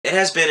It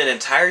has been an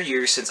entire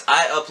year since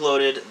I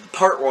uploaded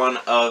part 1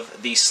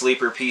 of the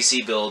Sleeper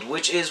PC build,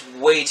 which is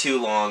way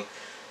too long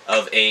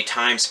of a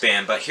time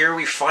span, but here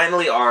we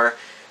finally are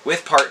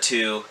with part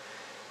 2,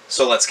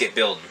 so let's get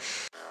building.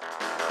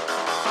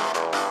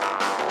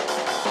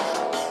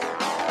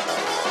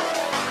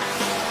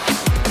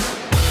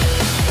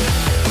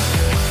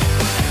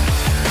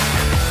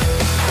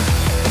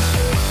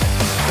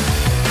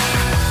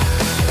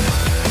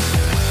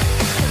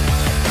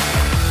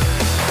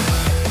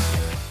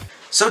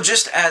 So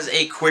just as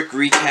a quick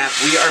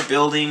recap, we are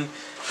building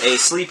a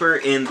Sleeper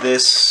in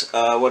this,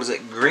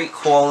 great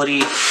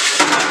quality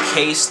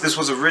case. This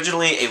was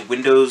originally a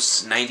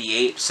Windows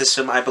 98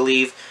 system, I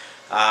believe.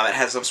 It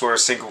has some sort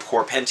of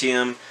single-core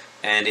Pentium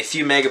and a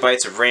few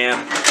megabytes of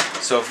RAM,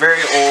 so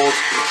very old,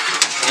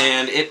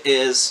 and it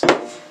is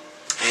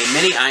a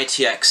mini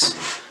ITX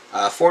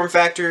form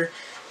factor,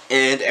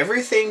 and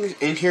everything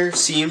in here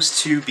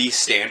seems to be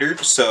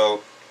standard,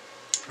 so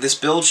this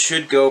build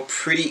should go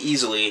pretty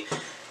easily.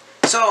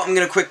 So I'm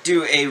going to quick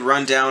do a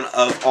rundown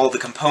of all the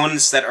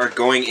components that are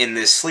going in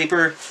this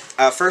Sleeper.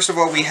 First of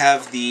all, we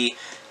have the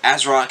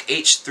AsRock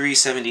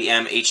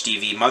H370M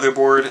HDV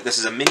motherboard. This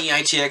is a mini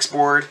ITX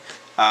board,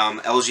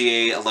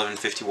 LGA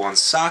 1151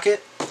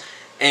 socket.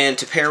 And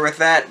to pair with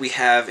that, we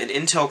have an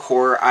Intel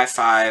Core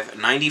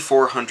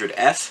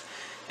i5-9400F.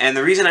 And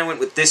the reason I went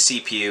with this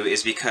CPU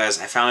is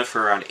because I found it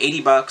for around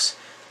 80 bucks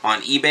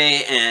on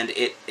eBay, and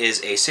it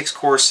is a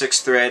 6-core,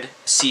 6-thread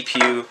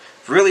CPU,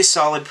 really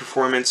solid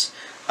performance.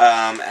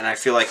 And I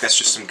feel like that's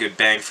just some good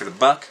bang for the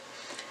buck.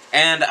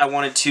 And I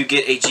wanted to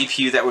get a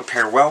GPU that would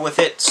pair well with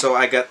it, so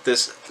I got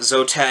this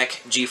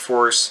Zotac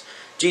GeForce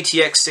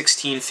GTX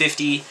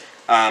 1650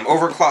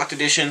 overclocked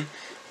edition.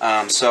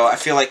 So I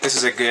feel like this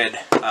is a good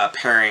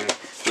pairing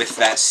with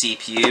that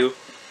CPU.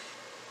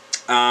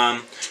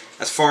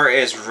 As far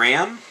as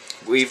RAM,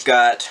 we've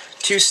got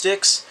 2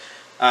 sticks.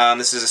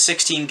 This is a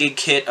 16 gig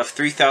kit of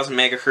 3000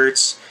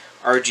 megahertz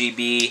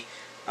RGB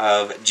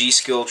of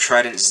G.Skill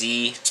Trident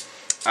Z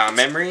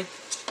memory,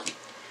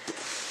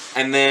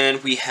 and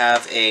then we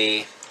have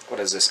a,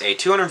 a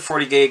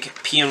 240 gig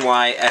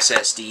PNY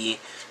SSD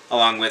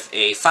along with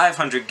a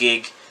 500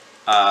 gig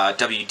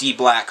WD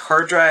Black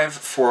hard drive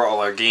for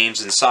all our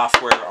games and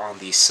software on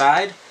the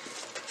side.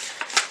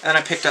 And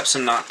I picked up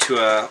some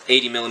Noctua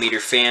 80mm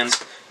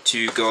fans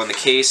to go in the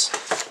case.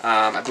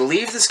 I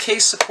believe this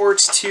case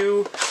supports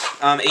 2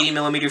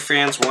 80mm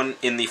fans, one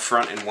in the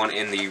front and one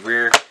in the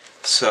rear,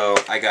 so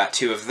I got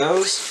 2 of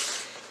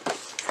those.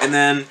 And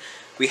then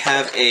we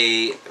have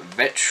a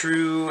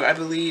Vetroo, I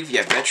believe,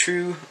 yeah,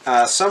 Vetroo,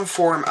 some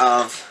form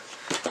of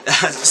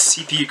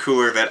CPU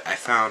cooler that I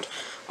found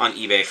on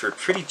eBay for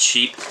pretty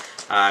cheap.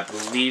 I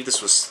believe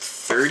this was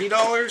 $30,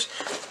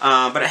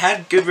 but it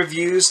had good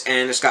reviews,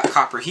 and it's got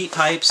copper heat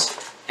pipes,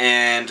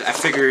 and I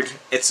figured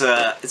it's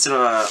an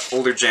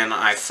older gen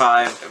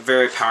i5,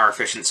 very power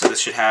efficient, so this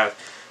should have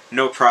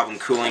no problem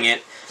cooling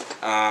it.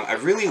 I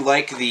really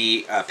like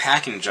the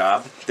packing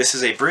job. This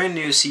is a brand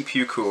new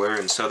CPU cooler,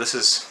 and so this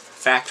is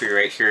factory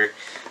right here,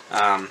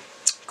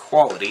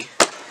 quality.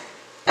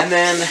 And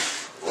then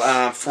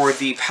for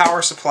the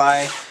power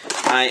supply,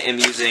 I am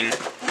using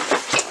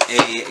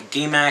a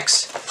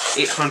GameX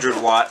 800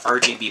 watt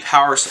RGB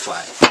power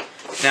supply.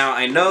 Now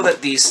I know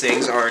that these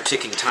things are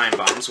ticking time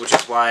bombs, which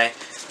is why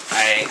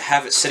I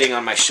have it sitting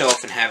on my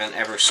shelf and haven't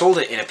ever sold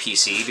it in a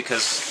PC,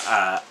 because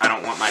I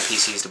don't want my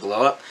PCs to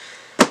blow up.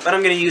 But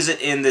I'm going to use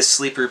it in this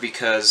Sleeper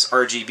because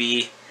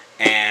RGB,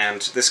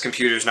 and this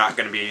computer's not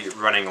going to be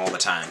running all the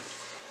time.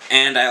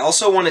 And I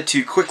also wanted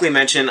to quickly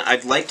mention,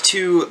 I'd like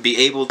to be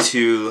able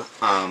to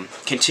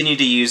continue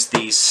to use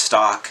these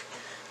stock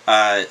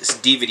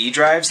DVD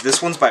drives.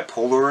 This one's by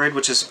Polaroid,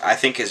 which I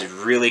think is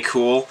really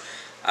cool.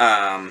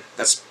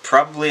 That's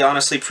probably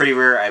honestly pretty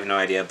rare, I have no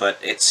idea, but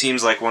it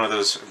seems like one of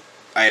those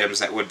items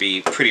that would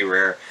be pretty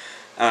rare.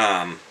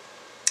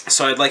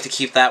 So I'd like to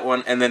keep that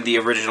one, and then the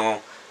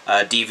original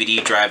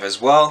DVD drive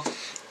as well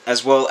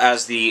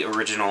as the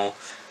original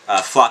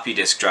floppy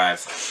disk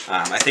drive.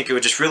 I think it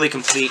would just really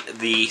complete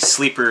the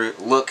Sleeper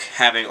look,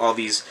 having all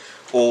these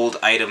old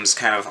items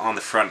kind of on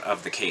the front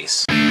of the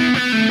case.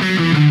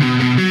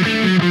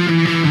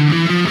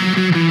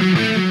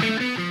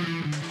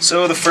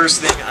 So the first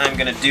thing I'm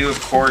going to do,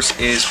 of course,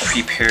 is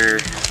prepare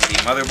the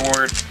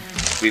motherboard.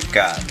 We've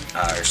got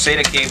our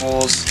SATA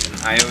cables, an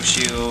I/O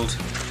shield,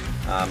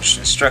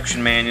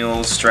 instruction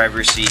manuals,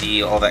 driver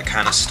CD, all that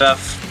kind of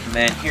stuff. And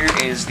then here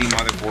is the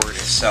motherboard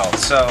itself.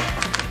 So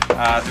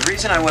the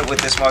reason I went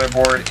with this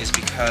motherboard is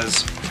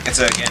because it's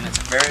a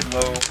very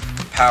low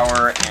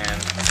power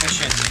and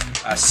efficient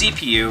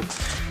CPU,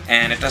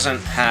 and it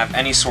doesn't have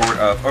any sort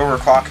of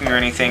overclocking or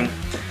anything.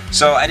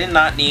 So I did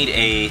not need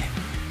a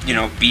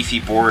beefy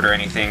board or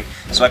anything.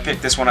 So I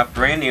picked this one up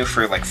brand new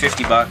for like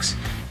 50 bucks,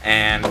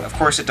 and of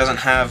course it doesn't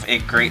have a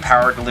great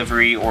power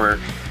delivery or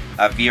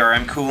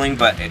VRM cooling,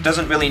 but it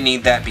doesn't really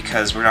need that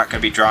because we're not going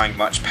to be drawing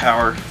much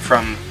power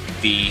from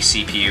the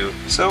CPU.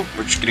 So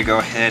we're just going to go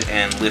ahead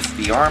and lift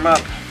the arm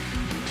up,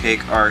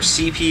 take our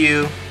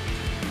CPU,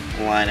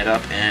 line it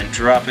up and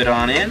drop it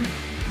on in.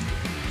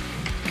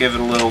 give it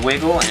a little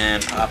wiggle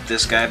and pop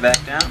this guy back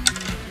down.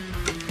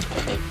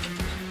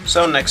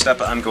 So next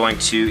up I'm going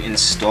to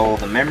install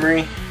the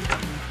memory.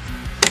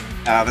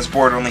 This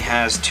board only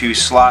has 2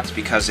 slots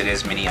because it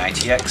is mini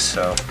ITX,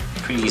 so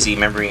pretty easy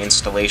memory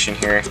installation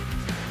here. So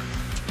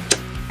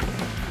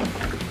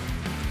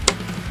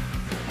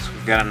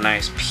we've got a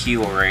nice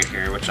peel right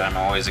here, which I'm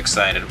always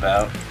excited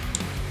about.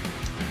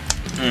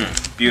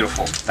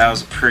 Beautiful. That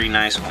was a pretty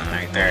nice one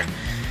right there.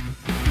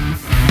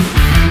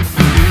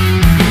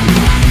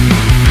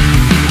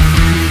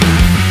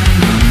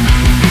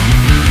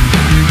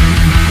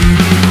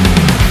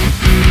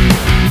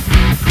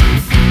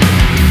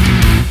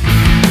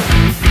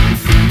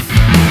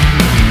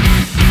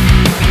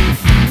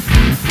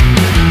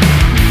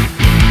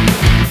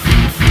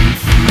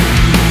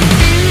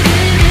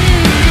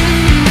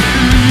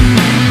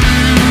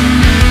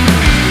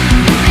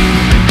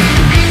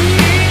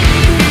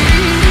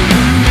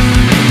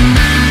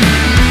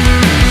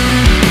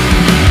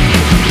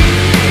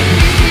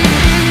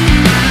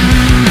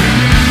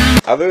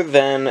 Other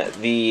than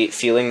the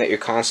feeling that you're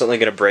constantly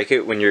going to break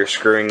it when you're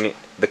screwing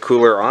the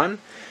cooler on,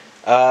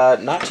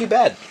 not too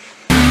bad.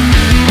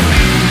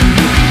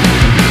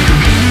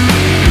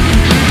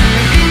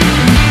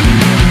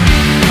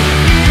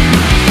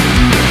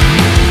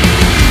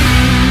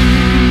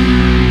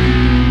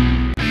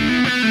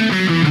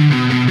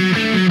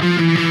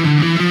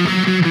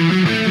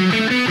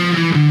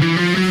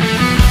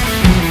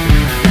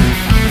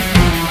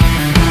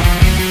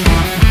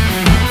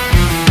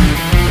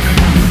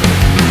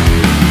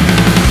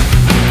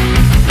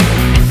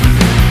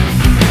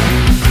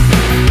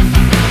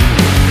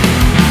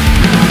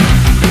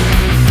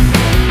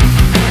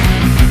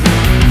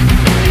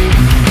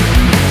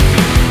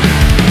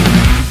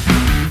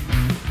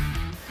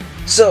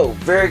 So,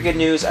 very good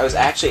news, I was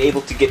actually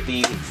able to get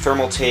the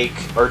Thermaltake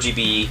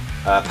RGB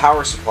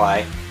power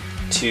supply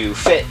to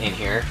fit in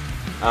here.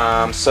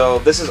 So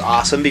this is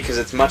awesome because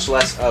it's much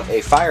less of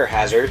a fire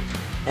hazard,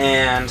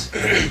 and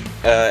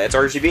it's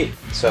RGB,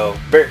 so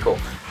very cool.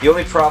 The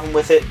only problem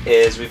with it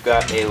is we've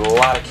got a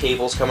lot of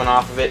cables coming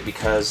off of it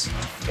because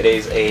it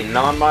is a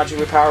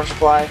non-modular power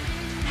supply,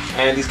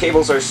 and these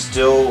cables are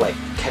still like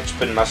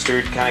ketchup and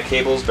mustard kind of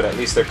cables, but at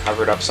least they're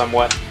covered up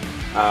somewhat.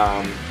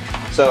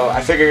 So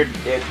I figured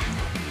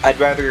I'd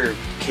rather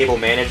cable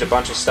manage a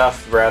bunch of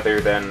stuff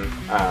rather than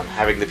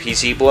having the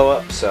PC blow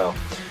up. So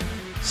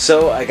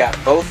I got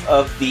both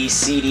of the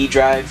CD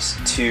drives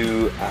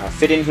to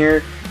fit in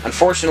here.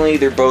 Unfortunately,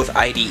 they're both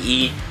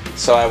IDE,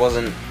 so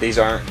these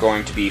aren't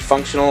going to be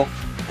functional,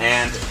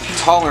 and the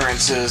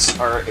tolerances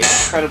are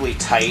incredibly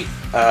tight.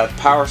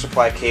 Power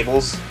supply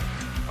cables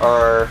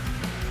are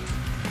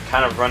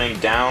kind of running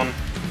down.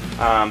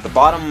 The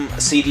bottom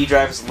CD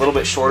drive is a little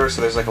bit shorter,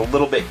 so there's like a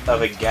little bit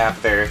of a gap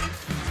there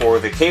for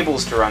the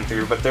cables to run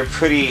through, but they're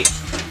pretty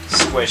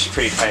squished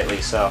pretty tightly,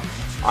 so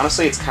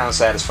honestly it's kind of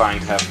satisfying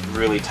to have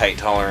really tight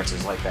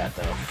tolerances like that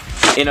though.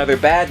 In other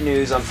bad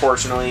news,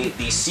 unfortunately,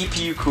 the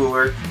CPU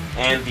cooler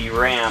and the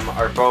RAM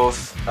are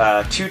both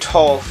too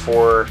tall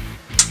for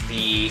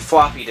the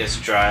floppy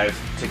disk drive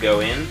to go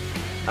in,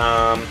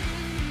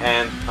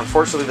 and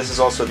unfortunately this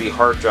is also the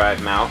hard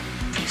drive mount,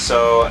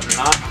 so I'm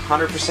not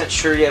 100%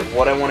 sure yet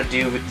what I want to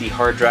do with the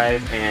hard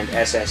drive and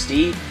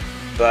SSD,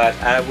 but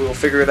I will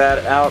figure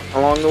that out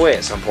along the way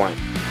at some point.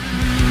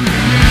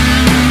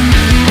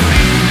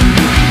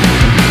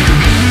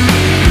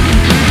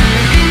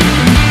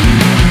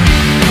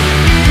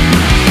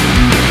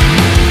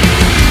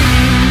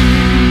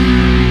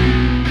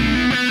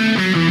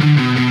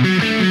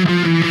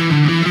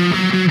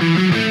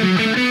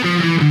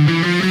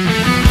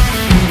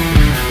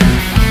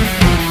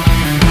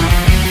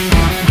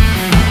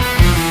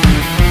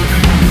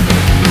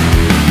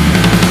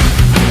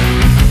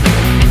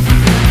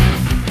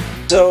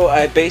 So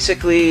I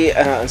basically,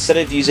 instead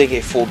of using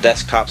a full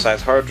desktop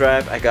size hard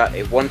drive, I got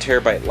a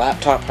 1TB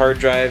laptop hard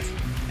drive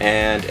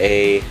and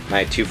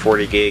my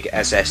 240 gig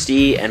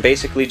SSD, and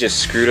basically just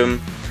screwed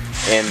them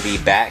in the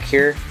back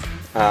here,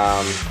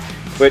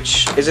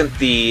 which isn't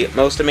the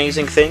most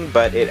amazing thing,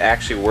 but it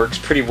actually works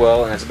pretty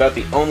well, and it's about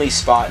the only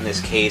spot in this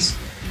case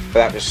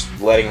without just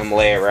letting them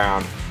lay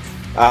around.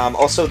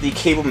 Also, the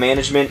cable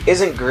management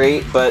isn't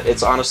great, but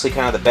it's honestly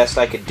kind of the best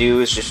I could do,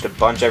 is just to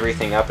bunch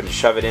everything up and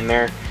shove it in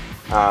there.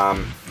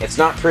 It's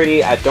not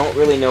pretty. I don't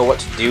really know what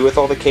to do with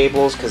all the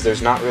cables because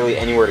there's not really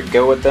anywhere to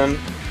go with them,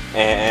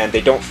 and they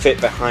don't fit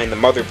behind the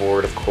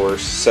motherboard, of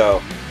course, so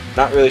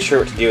not really sure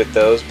what to do with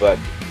those, but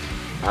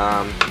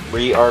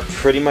we are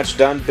pretty much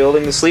done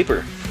building the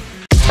sleeper.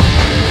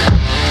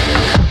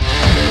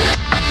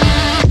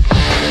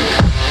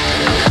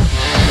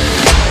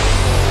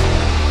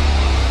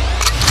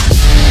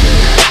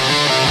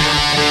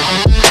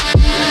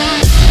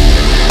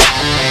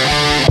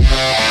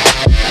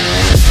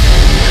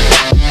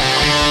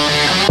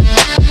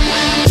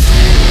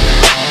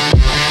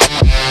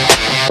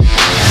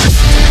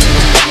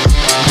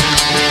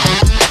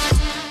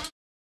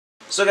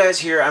 So guys,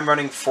 here I'm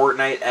running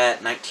Fortnite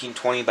at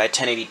 1920 by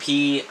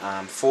 1080p,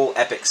 full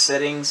epic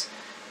settings,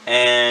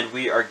 and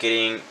we're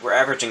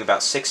averaging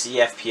about 60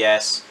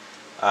 FPS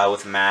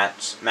with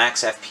max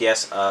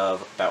FPS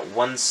of about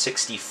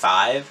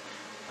 165.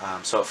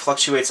 So it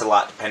fluctuates a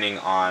lot depending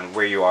on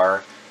where you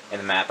are in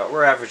the map, but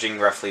we're averaging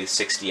roughly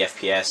 60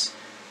 FPS,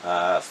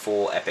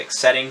 full epic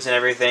settings and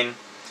everything.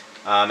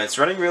 It's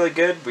running really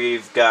good.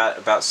 We've got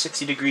about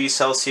 60 degrees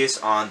Celsius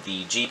on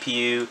the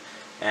GPU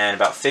and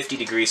about 50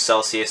 degrees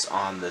Celsius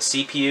on the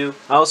CPU.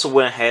 I also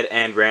went ahead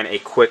and ran a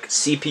quick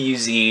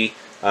CPU-Z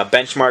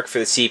benchmark for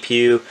the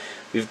CPU.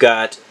 We've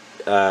got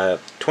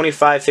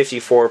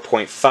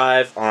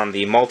 2554.5 on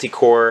the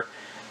multi-core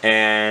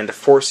and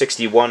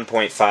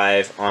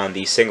 461.5 on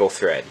the single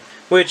thread,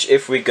 which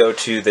if we go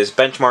to this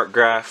benchmark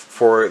graph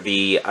for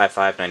the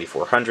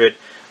i5-9400,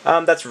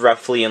 that's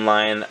roughly in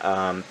line.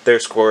 Their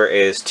score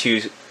is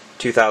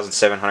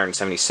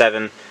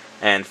 2,777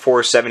 and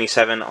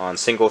 477 on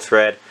single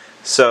thread,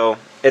 so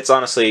it's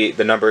honestly,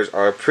 the numbers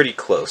are pretty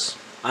close.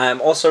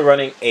 I'm also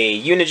running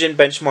a Unigen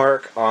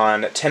benchmark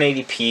on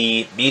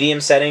 1080p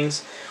medium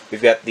settings.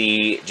 We've got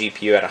the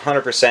GPU at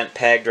 100%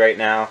 pegged right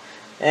now,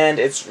 and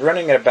it's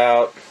running at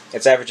about,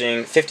 it's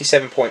averaging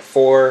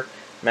 57.4,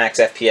 max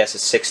FPS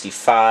is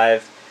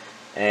 65,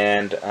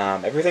 and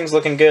everything's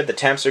looking good. The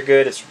temps are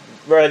good. It's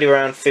right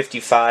around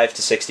 55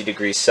 to 60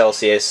 degrees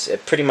Celsius.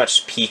 It pretty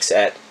much peaks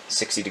at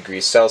 60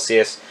 degrees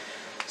Celsius.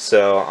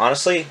 So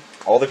honestly,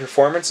 all the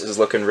performance is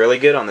looking really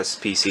good on this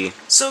PC.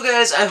 So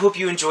guys, I hope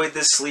you enjoyed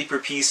this sleeper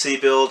PC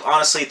build.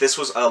 Honestly, this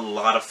was a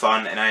lot of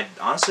fun, and I'd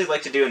honestly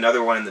like to do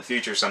another one in the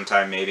future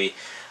sometime maybe.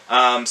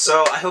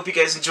 So I hope you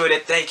guys enjoyed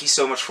it. Thank you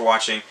so much for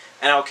watching,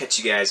 and I'll catch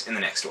you guys in the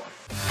next one.